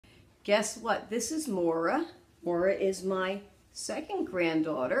guess what? This is Maura. Maura is my second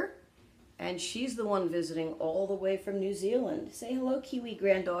granddaughter, and she's the one visiting all the way from New Zealand. Say hello, Kiwi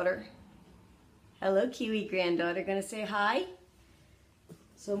granddaughter. Hello, Kiwi granddaughter. Gonna say hi?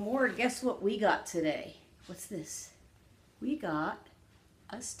 So Maura, guess what we got today? What's this? We got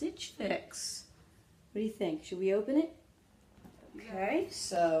a Stitch Fix. What do you think? Should we open it? Okay,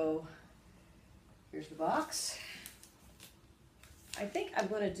 so here's the box. I think I'm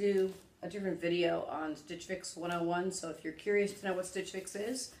going to do a different video on Stitch Fix 101, so if you're curious to know what Stitch Fix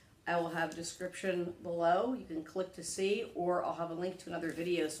is, I will have a description below. You can click to see, or I'll have a link to another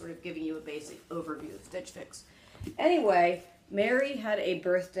video sort of giving you a basic overview of Stitch Fix. Anyway, Mary had a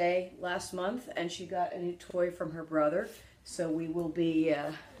birthday last month, and she got a new toy from her brother, so we will be,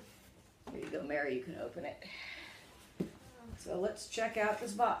 here you go, Mary, you can open it. So let's check out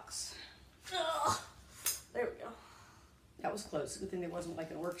this box. Oh, there we go. That was close. Good thing there wasn't like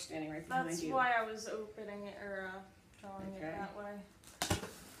a work standing right behind you. That's why I was opening it or drawing it that way.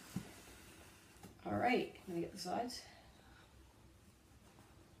 All right, let me get the sides.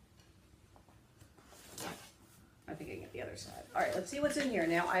 I think I can get the other side. All right, let's see what's in here.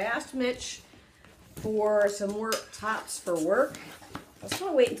 Now, I asked Mitch for some more tops for work. I was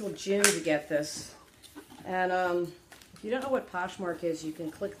going to wait until June to get this. And if you don't know what Poshmark is, you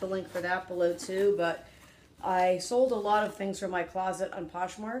can click the link for that below too. But I sold a lot of things from my closet on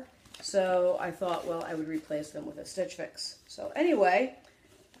Poshmark, so I thought, well, I would replace them with a Stitch Fix. So anyway,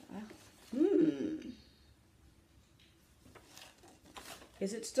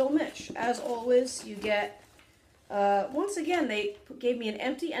 is it still Mitch? As always, you get, once again, they gave me an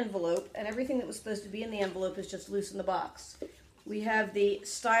empty envelope, and everything that was supposed to be in the envelope is just loose in the box. We have the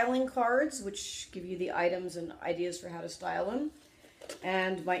styling cards, which give you the items and ideas for how to style them.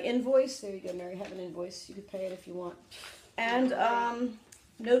 And my invoice, there you go, Mary, have an invoice. You could pay it if you want. And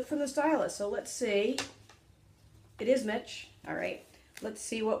note from the stylist. So let's see. It is Mitch. All right. Let's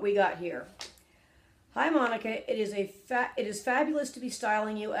see what we got here. Hi, Monica. It is fabulous to be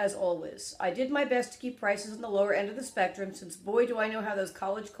styling you as always. I did my best to keep prices on the lower end of the spectrum, since boy do I know how those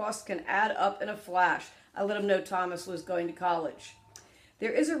college costs can add up in a flash. I let him know Thomas was going to college.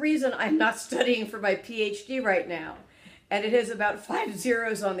 There is a reason I'm not studying for my PhD right now, and it has about 5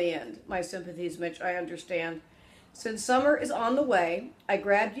 zeros on the end. My sympathies, Mitch, I understand. Since summer is on the way, I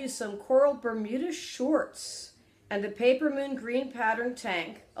grabbed you some coral Bermuda shorts and a Papermoon green pattern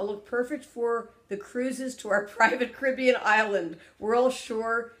tank. A look perfect for the cruises to our private Caribbean island. We're all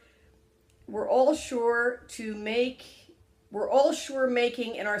sure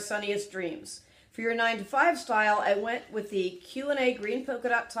making in our sunniest dreams. For your 9-to-5 style, I went with the Q&A green polka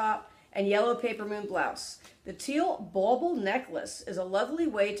dot top and yellow Papermoon blouse. The teal bauble necklace is a lovely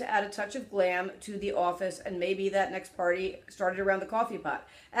way to add a touch of glam to the office, and maybe that next party started around the coffee pot.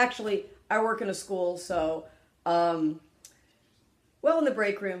 Actually, I work in a school, so, well, in the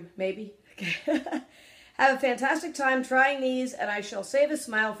break room, maybe. Have a fantastic time trying these, and I shall save a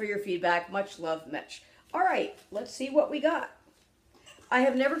smile for your feedback. Much love, Mitch. All right, let's see what we got. I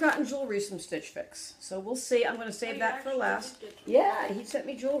have never gotten jewelry from Stitch Fix, so we'll see. I'm going to save that for last. Yeah, he sent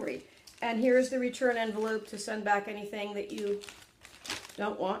me jewelry. And here's the return envelope to send back anything that you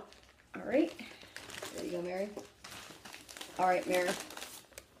don't want. All right. There you go, Mary. All right, Mary.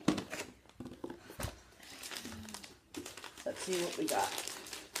 Let's see what we got.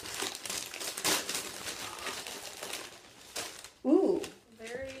 Ooh.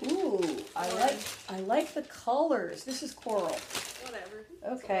 Ooh, I like the colors. This is coral. Whatever.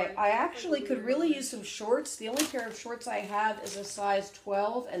 Okay, I actually could really use some shorts. The only pair of shorts I have is a size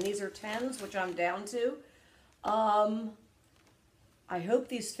 12, and these are 10s, which I'm down to. I hope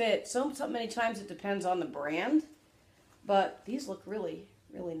these fit. So many times it depends on the brand, but these look really,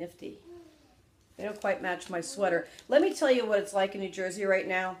 really nifty. They don't quite match my sweater. Let me tell you what it's like in New Jersey right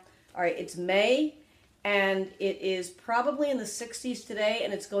now. All right, it's May, and it is probably in the 60s today,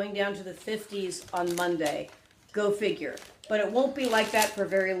 and it's going down to the 50s on Monday. Go figure. But it won't be like that for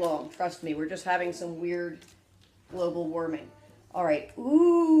very long. Trust me, we're just having some weird global warming. All right.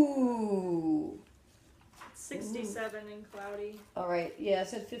 Ooh. 67 and cloudy. All right. Yeah, it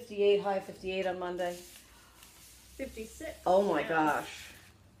said 58, high 58 on Monday. 56. Oh my gosh.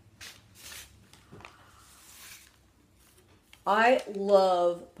 I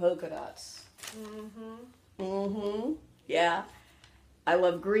love polka dots. Mm-hmm. Mm-hmm. Yeah. I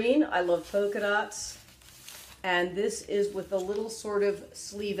love green. I love polka dots. And this is with the little sort of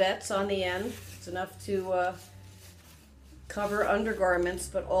sleevettes on the end. It's enough to cover undergarments,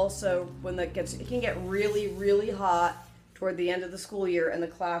 but also when it can get really, really hot toward the end of the school year in the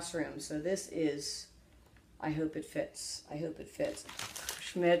classroom. So this is, I hope it fits. I hope it fits.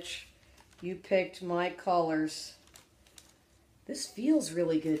 Gosh, Mitch, You picked my colors. This feels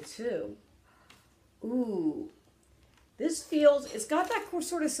really good too. Ooh. This feels, it's got that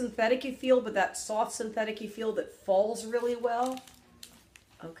sort of synthetic-y feel, but that soft synthetic-y feel that falls really well.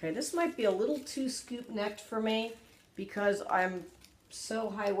 Okay, this might be a little too scoop-necked for me because I'm so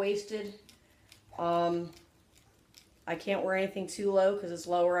high-waisted. I can't wear anything too low because it's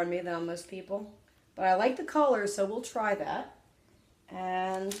lower on me than on most people. But I like the colors, so we'll try that.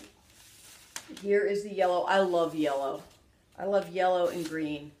 And here is the yellow. I love yellow. I love yellow and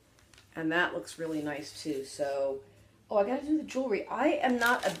green. And that looks really nice too. So, oh, I gotta do the jewelry. I am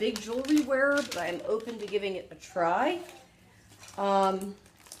not a big jewelry wearer, but I am open to giving it a try.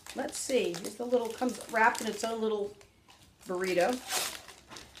 Let's see. Here's the little, comes wrapped in its own little burrito.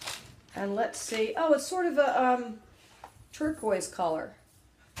 And let's see. Oh, it's sort of a turquoise color.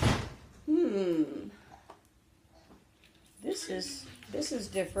 This is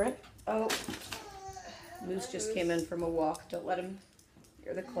different. Oh, Moose just came in from a walk. Don't let him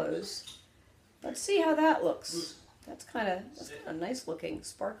hear the clothes. Let's see how that looks. That's kind of nice looking,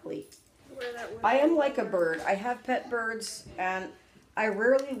 sparkly. I am like a bird. I have pet birds, and I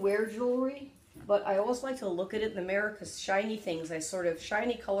rarely wear jewelry, but I always like to look at it in the mirror because shiny things,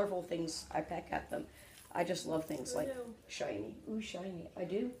 shiny, colorful things, I peck at them. I just love things like shiny. Ooh, shiny. I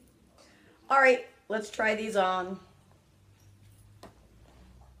do. All right, let's try these on.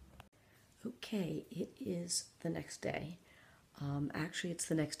 Okay, it is the next day. Actually, it's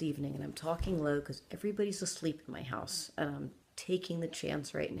the next evening, and I'm talking low because everybody's asleep in my house, and I'm taking the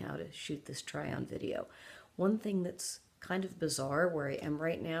chance right now to shoot this try-on video. One thing that's kind of bizarre where I am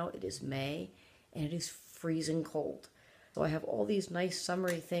right now, it is May, and it is freezing cold. So I have all these nice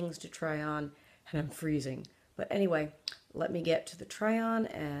summery things to try on, and I'm freezing. But anyway, let me get to the try-on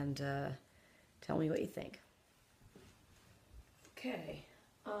and tell me what you think. Okay,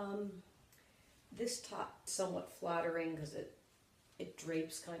 this top is somewhat flattering because it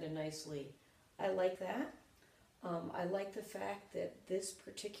drapes kind of nicely. I like that. I like the fact that this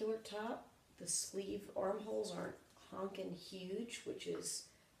particular top, the sleeve armholes aren't honking huge, which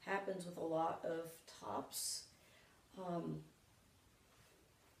happens with a lot of tops.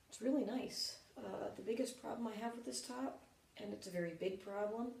 It's really nice. The biggest problem I have with this top, and it's a very big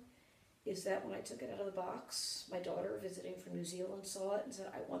problem, is that when I took it out of the box, my daughter visiting from New Zealand saw it and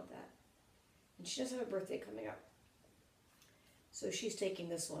said, I want that. And she does have a birthday coming up. So she's taking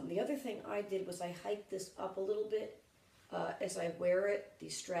this one. The other thing I did was I hiked this up a little bit. As I wear it,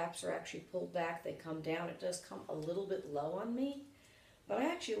 these straps are actually pulled back. They come down. It does come a little bit low on me. But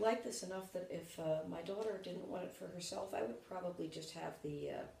I actually like this enough that if my daughter didn't want it for herself, I would probably just have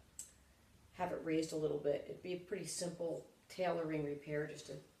have it raised a little bit. It'd be a pretty simple tailoring repair just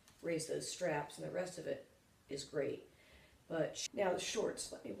to raise those straps, and the rest of it is great. But now the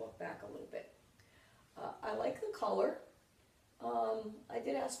shorts, let me walk back a little bit. I like the color. I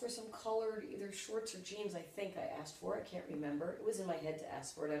did ask for some colored either shorts or jeans, I think I asked for. I can't remember. It was in my head to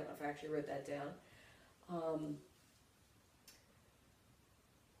ask for it. I don't know if I actually wrote that down.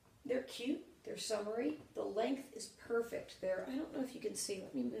 They're cute. They're summery. The length is perfect. I don't know if you can see.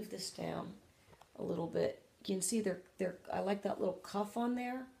 Let me move this down a little bit. You can see I like that little cuff on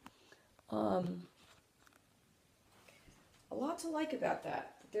there. A lot to like about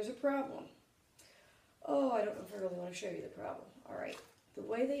that. But there's a problem. Oh, I don't know if I really want to show you the problem. All right. The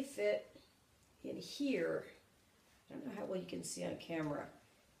way they fit in here, I don't know how well you can see on camera.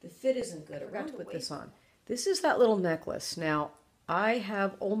 The fit isn't good. I forgot to put this on. This is that little necklace. Now, I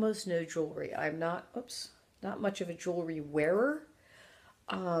have almost no jewelry. I'm not much of a jewelry wearer.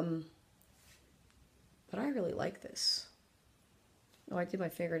 But I really like this. Oh, I did my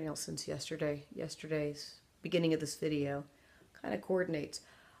fingernails since yesterday's beginning of this video. Kind of coordinates.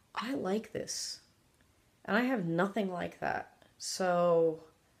 I like this. And I have nothing like that. So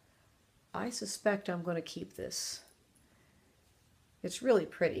I suspect I'm going to keep this. It's really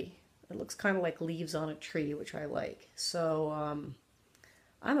pretty. It looks kind of like leaves on a tree, which I like. So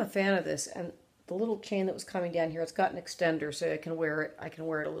I'm a fan of this. And the little chain that was coming down here, it's got an extender, so I can wear it. I can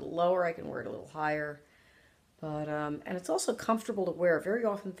wear it a little lower. I can wear it a little higher. But and it's also comfortable to wear. Very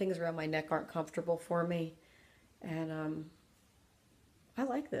often things around my neck aren't comfortable for me. And I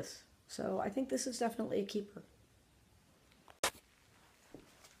like this. So I think this is definitely a keeper.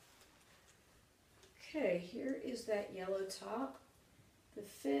 Okay, here is that yellow top. The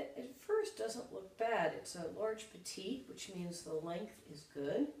fit at first doesn't look bad. It's a large petite, which means the length is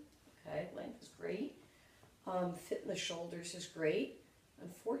good. Okay, length is great. Fit in the shoulders is great.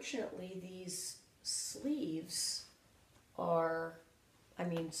 Unfortunately, these sleeves are,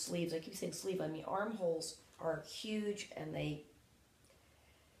 sleeves, I keep saying sleeve, I mean armholes are huge, and they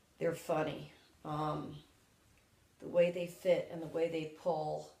They're funny. The way they fit and the way they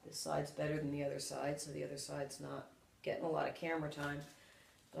pull, this side's better than the other side, so the other side's not getting a lot of camera time.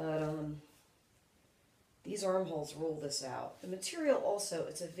 But these armholes rule this out. The material also,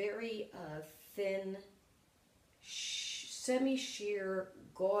 it's a very thin, semi-sheer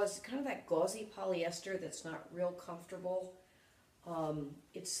gauze, kind of that gauzy polyester that's not real comfortable.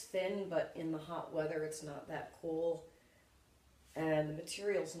 It's thin, but in the hot weather it's not that cool. And the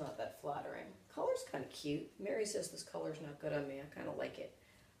material's not that flattering. Color's kind of cute. Mary says this color's not good on me. I kind of like it.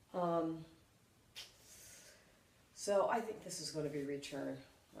 So I think this is going to be returned.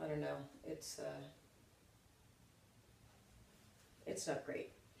 I don't know. It's not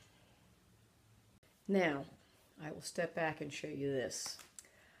great. Now, I will step back and show you this.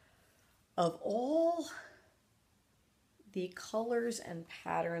 Of all the colors and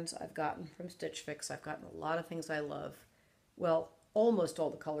patterns I've gotten from Stitch Fix, I've gotten a lot of things I love. Well, almost all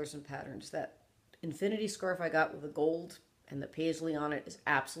the colors and patterns. That infinity scarf I got with the gold and the paisley on it is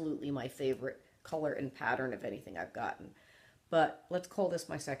absolutely my favorite color and pattern of anything I've gotten. But let's call this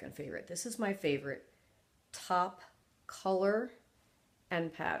my second favorite. This is my favorite top color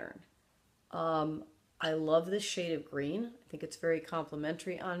and pattern. I love this shade of green. I think it's very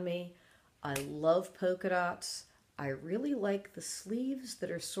complimentary on me. I love polka dots. I really like the sleeves that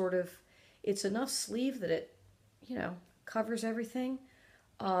are sort of, it's enough sleeve that it, you know, covers everything.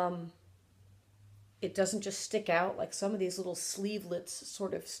 It doesn't just stick out like some of these little sleevelets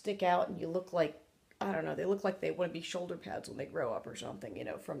sort of stick out and you look like, I don't know, they look like they want to be shoulder pads when they grow up or something, you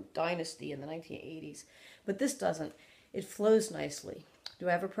know, from Dynasty in the 1980s. But this doesn't. It flows nicely. Do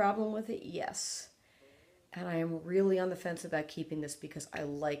I have a problem with it? Yes. And I am really on the fence about keeping this because I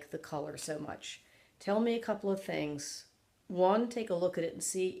like the color so much. Tell me a couple of things. One, take a look at it and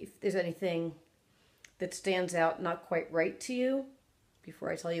see if there's anything that stands out not quite right to you before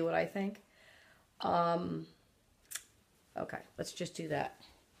I tell you what I think. Okay, let's just do that.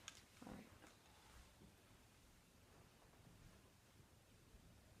 All right.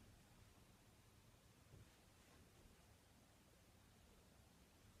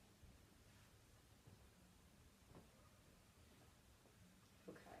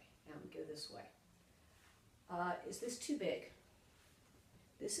 Okay, now we go this way. Is this too big?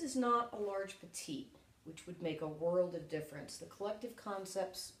 This is not a large petite, which would make a world of difference. The Collective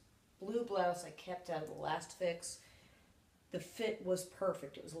Concepts blue blouse I kept out of the last fix. The fit was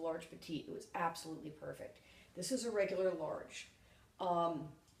perfect. It was a large petite. It was absolutely perfect. This is a regular large.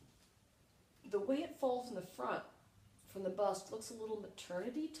 The way it falls in the front from the bust looks a little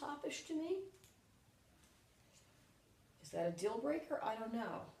maternity topish to me. Is that a deal breaker? I don't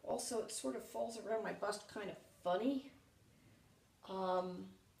know. Also, it sort of falls around my bust kind of funny.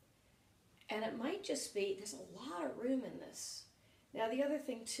 And it might just be, there's a lot of room in this. Now the other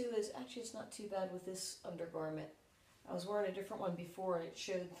thing too is, actually it's not too bad with this undergarment. I was wearing a different one before and it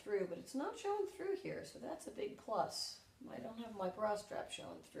showed through, but it's not showing through here, so that's a big plus. I don't have my bra strap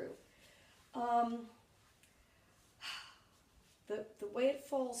showing through. The way it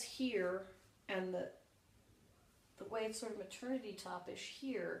falls here and the way it's sort of maternity topish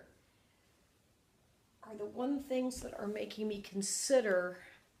here are the one things that are making me consider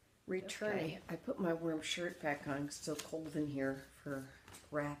returning. Okay. I put my warm shirt back on. It's still cold in here for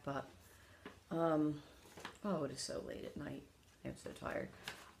wrap up. Oh, it is so late at night. I'm so tired.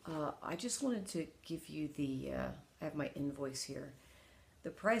 I just wanted to give you the, I have my invoice here.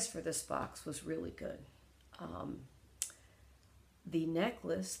 The price for this box was really good. The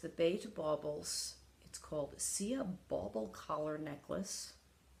necklace, the Bay to Baubles, it's called Sia Bauble Collar Necklace.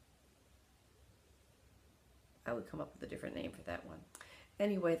 I would come up with a different name for that one.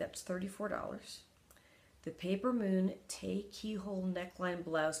 Anyway, that's $34. The Papermoon Keyhole Neckline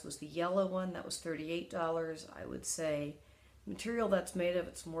Blouse was the yellow one. That was $38. I would say material that's made of,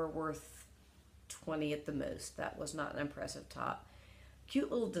 it's more worth $20 at the most. That was not an impressive top.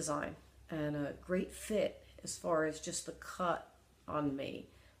 Cute little design and a great fit as far as just the cut on me.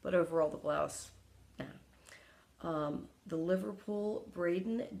 But overall, the blouse, nah. The Liverpool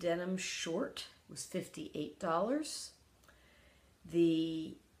Braiden Denim Short was $58.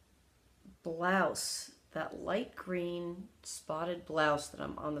 The blouse, that light green spotted blouse that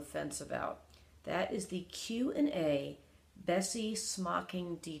I'm on the fence about, that is the Q&A Bessy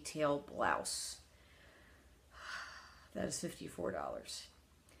Smocking Detail Blouse. That is $54.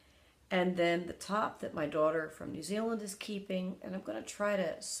 And then the top that my daughter from New Zealand is keeping, and I'm going to try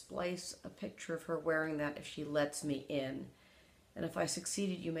to splice a picture of her wearing that if she lets me in. And if I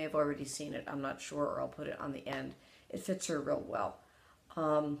succeeded, you may have already seen it. I'm not sure, or I'll put it on the end. It fits her real well.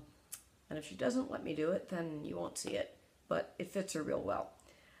 And if she doesn't let me do it, then you won't see it. But it fits her real well.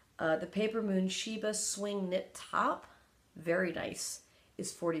 The Papermoon Shiba Swing Knit top, very nice,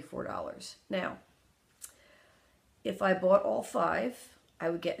 is $44. Now, if I bought all 5, I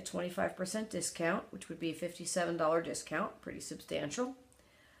would get a 25% discount, which would be a $57 discount, pretty substantial.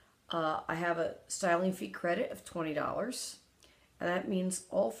 I have a styling fee credit of $20, and that means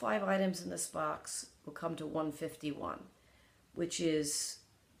all 5 items in this box will come to $151, which is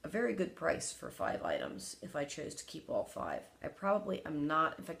a very good price for 5 items if I chose to keep all 5. I probably am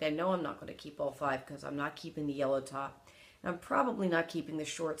not, in fact I know I'm not going to keep all 5 because I'm not keeping the yellow top. And I'm probably not keeping the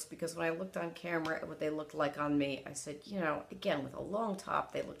shorts because when I looked on camera at what they looked like on me, I said, you know, again, with a long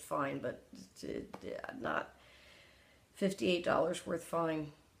top they looked fine, but not $58 worth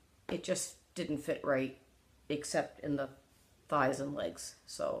fine. It just didn't fit right, except in the thighs and legs.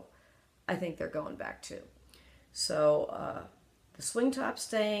 So I think they're going back too. So the swing top's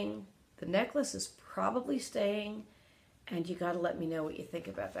staying, the necklace is probably staying, and you got to let me know what you think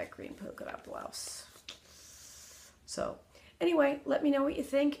about that green polka dot blouse. So anyway, let me know what you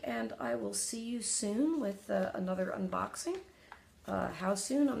think, and I will see you soon with another unboxing. How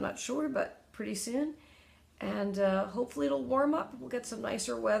soon, I'm not sure, but pretty soon. And hopefully it'll warm up. We'll get some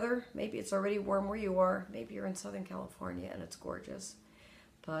nicer weather. Maybe it's already warm where you are. Maybe you're in Southern California and it's gorgeous.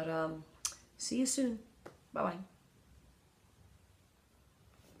 But see you soon. Bye-bye.